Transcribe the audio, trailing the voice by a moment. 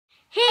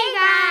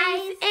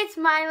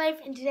My Life,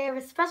 and today I have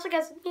a special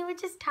guest with me,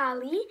 which is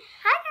Tali.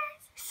 Hi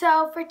guys!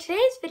 So for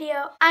today's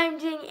video, I'm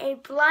doing a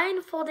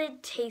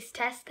blindfolded taste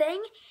test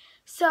thing.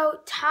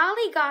 So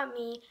Tali got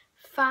me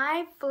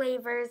 5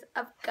 flavors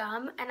of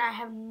gum, and I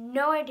have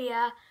no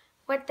idea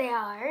what they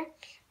are.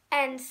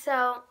 And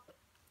so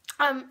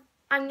I'm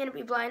gonna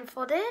be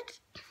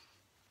blindfolded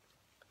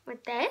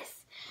with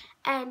this,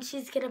 and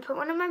she's gonna put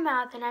one in my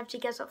mouth, and I have to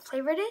guess what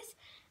flavor it is,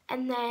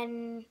 and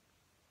then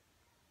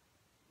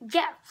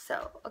yeah,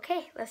 so,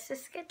 okay, let's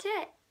just get to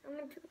it. I'm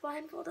going to put the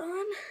blindfold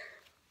on.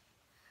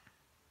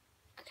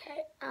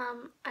 Okay,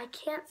 I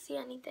can't see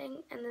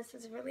anything, and this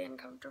is really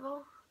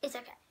uncomfortable. It's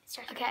okay.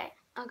 Start okay,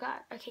 oh God.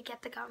 Okay,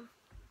 get the gum.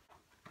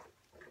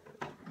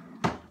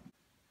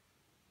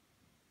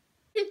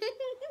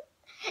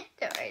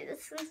 Don't worry,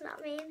 this one's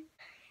not mean.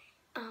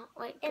 Oh,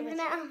 wait. In the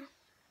mouth.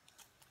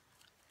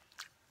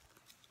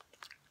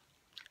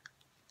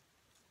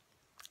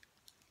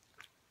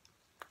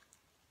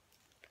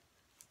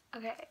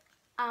 Okay,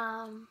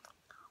 oh,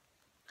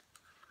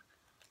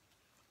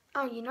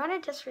 you know what I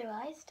just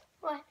realized?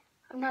 What?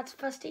 I'm not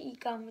supposed to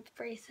eat gum with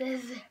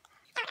braces.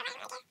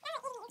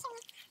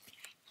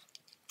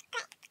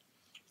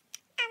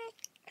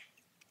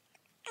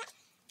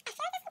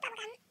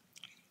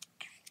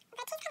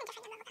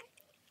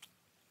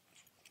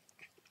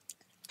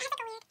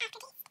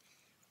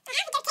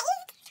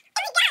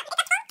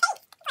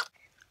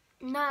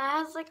 No, it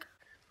has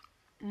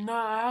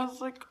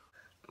like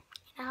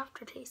an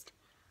aftertaste.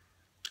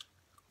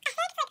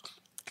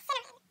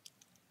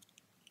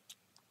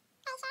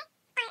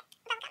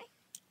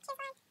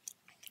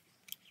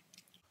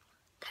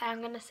 Okay,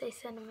 I'm gonna say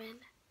cinnamon.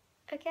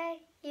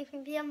 Okay, you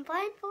can be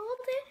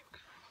unblindfolded.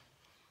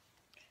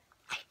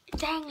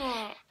 Dang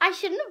it. I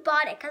shouldn't have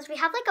bought it because we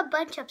have like a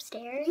bunch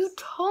upstairs. You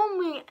told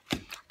me.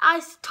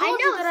 I told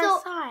you that I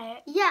saw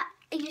it. Yeah,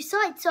 you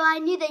saw it, so I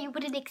knew that you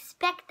wouldn't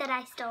expect that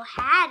I still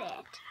had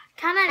it.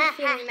 Kind of had a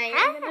feeling that you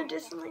were going to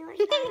do something like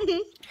that.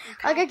 Okay.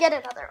 I'll go get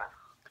another one.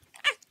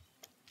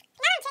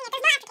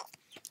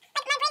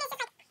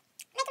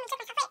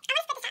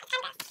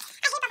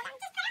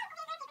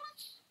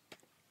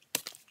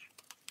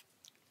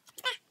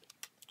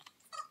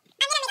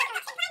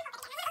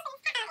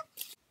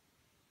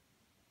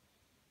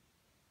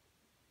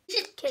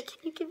 Okay,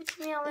 can you give it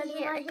to me already? Yeah,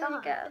 here you go.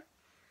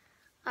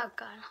 Oh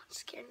God, I'm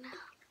scared now.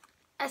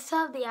 I still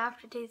have the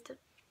aftertaste of...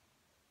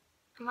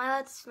 Am I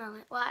allowed to smell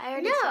it? Well, I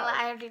already smell it.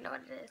 I already know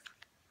what it is.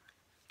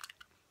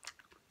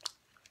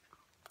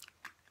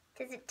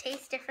 Does it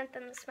taste different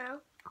than the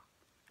smell?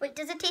 Wait,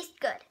 does it taste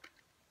good?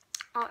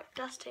 Oh, it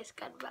does taste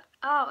good, but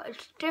oh,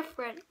 it's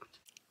different.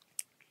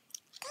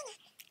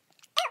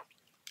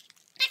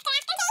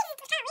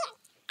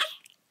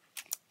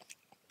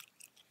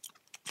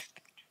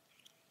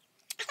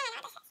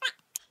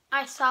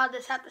 I saw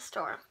this at the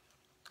store.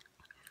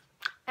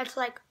 It's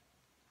like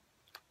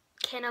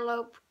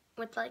cantaloupe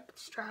with like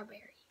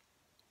strawberry.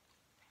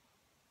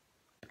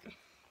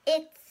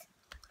 I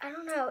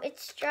don't know,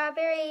 it's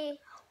strawberry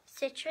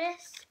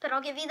citrus, but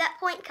I'll give you that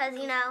point because,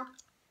 you know.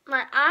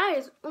 My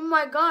eyes, oh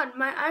my God,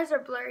 my eyes are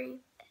blurry.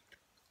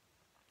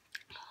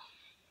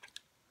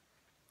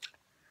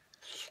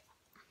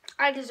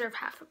 I deserve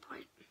half a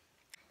point.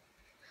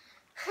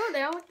 Oh,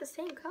 they all look the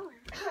same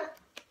color.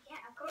 Yeah,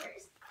 of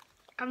course.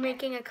 I'm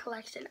making a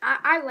collection.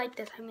 I like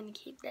this. I'm going to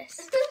keep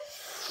this.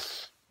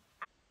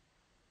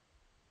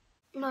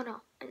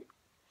 No.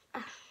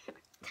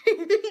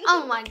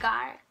 Oh my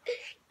God.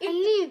 I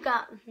knew you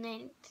got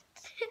mint.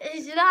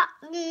 It's not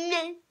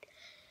mint.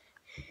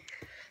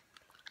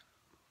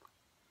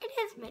 It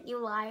is mint, you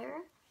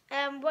liar.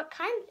 What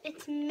kind?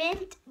 It's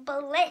mint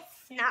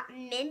bliss, not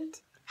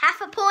mint.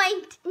 Half a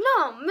point.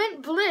 No,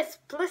 mint bliss.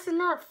 Bliss is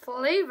not a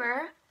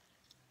flavor.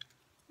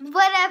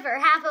 Whatever,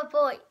 half a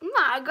point. No,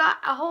 I got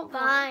a whole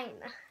point.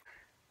 Fine.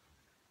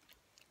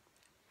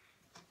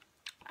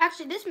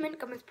 Actually, this mint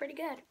gum is pretty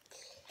good.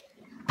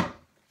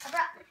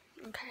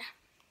 Okay.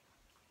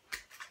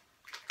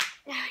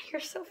 Yeah,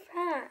 you're so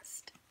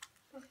fast.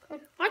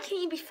 Why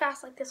can't you be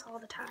fast like this all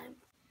the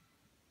time?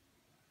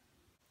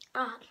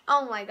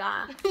 Oh my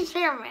God.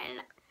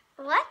 Cinnamon.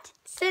 What?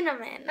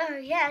 Cinnamon. Oh,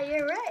 yeah,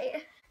 you're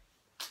right.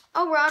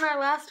 Oh, we're on our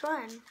last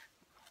one.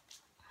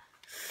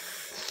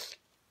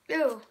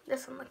 Ooh,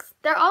 this one looks...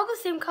 They're all the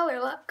same color,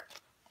 look.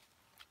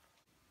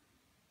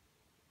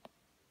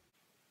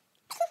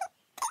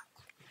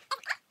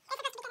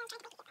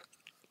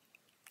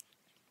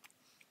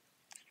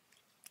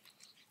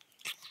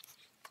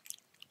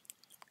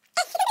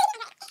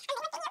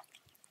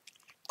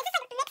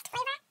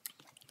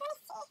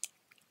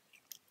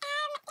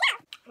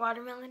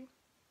 Watermelon?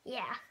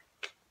 Yeah.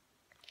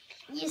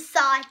 You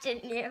saw it,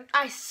 didn't you?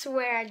 I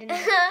swear I didn't.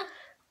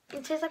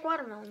 It tastes like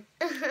watermelon.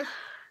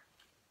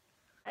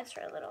 That's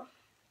for a little.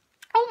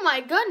 Oh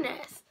my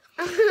goodness.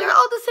 They're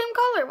all the same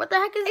color. What the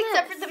heck is this?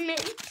 Except for the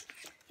mint.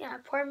 Yeah,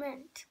 poor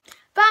mint.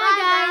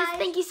 Bye, guys.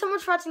 Thank you so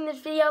much for watching this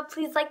video.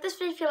 Please like this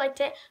video if you liked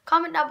it.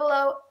 Comment down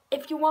below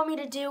if you want me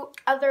to do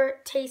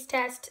other taste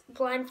test,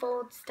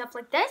 blindfold, stuff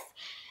like this.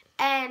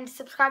 And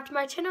subscribe to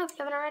my channel if you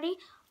haven't already.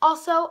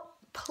 Also,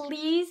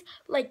 please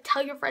like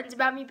tell your friends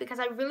about me because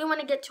I really want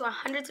to get to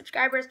 100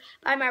 subscribers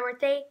by my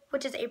birthday,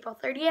 which is April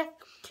 30th.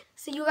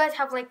 So you guys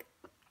have like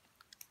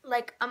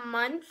a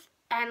month,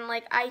 and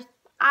like I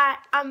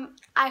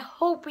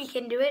hope we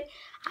can do it.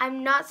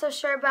 I'm not so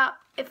sure about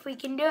if we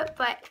can do it,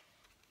 but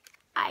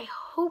I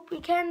hope we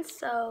can.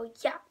 So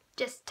yeah,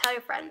 just tell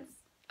your friends.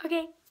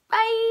 Okay,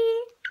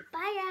 bye.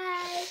 Bye,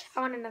 guys.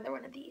 I want another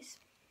one of these.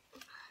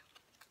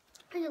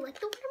 Do you like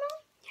the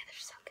watermelon?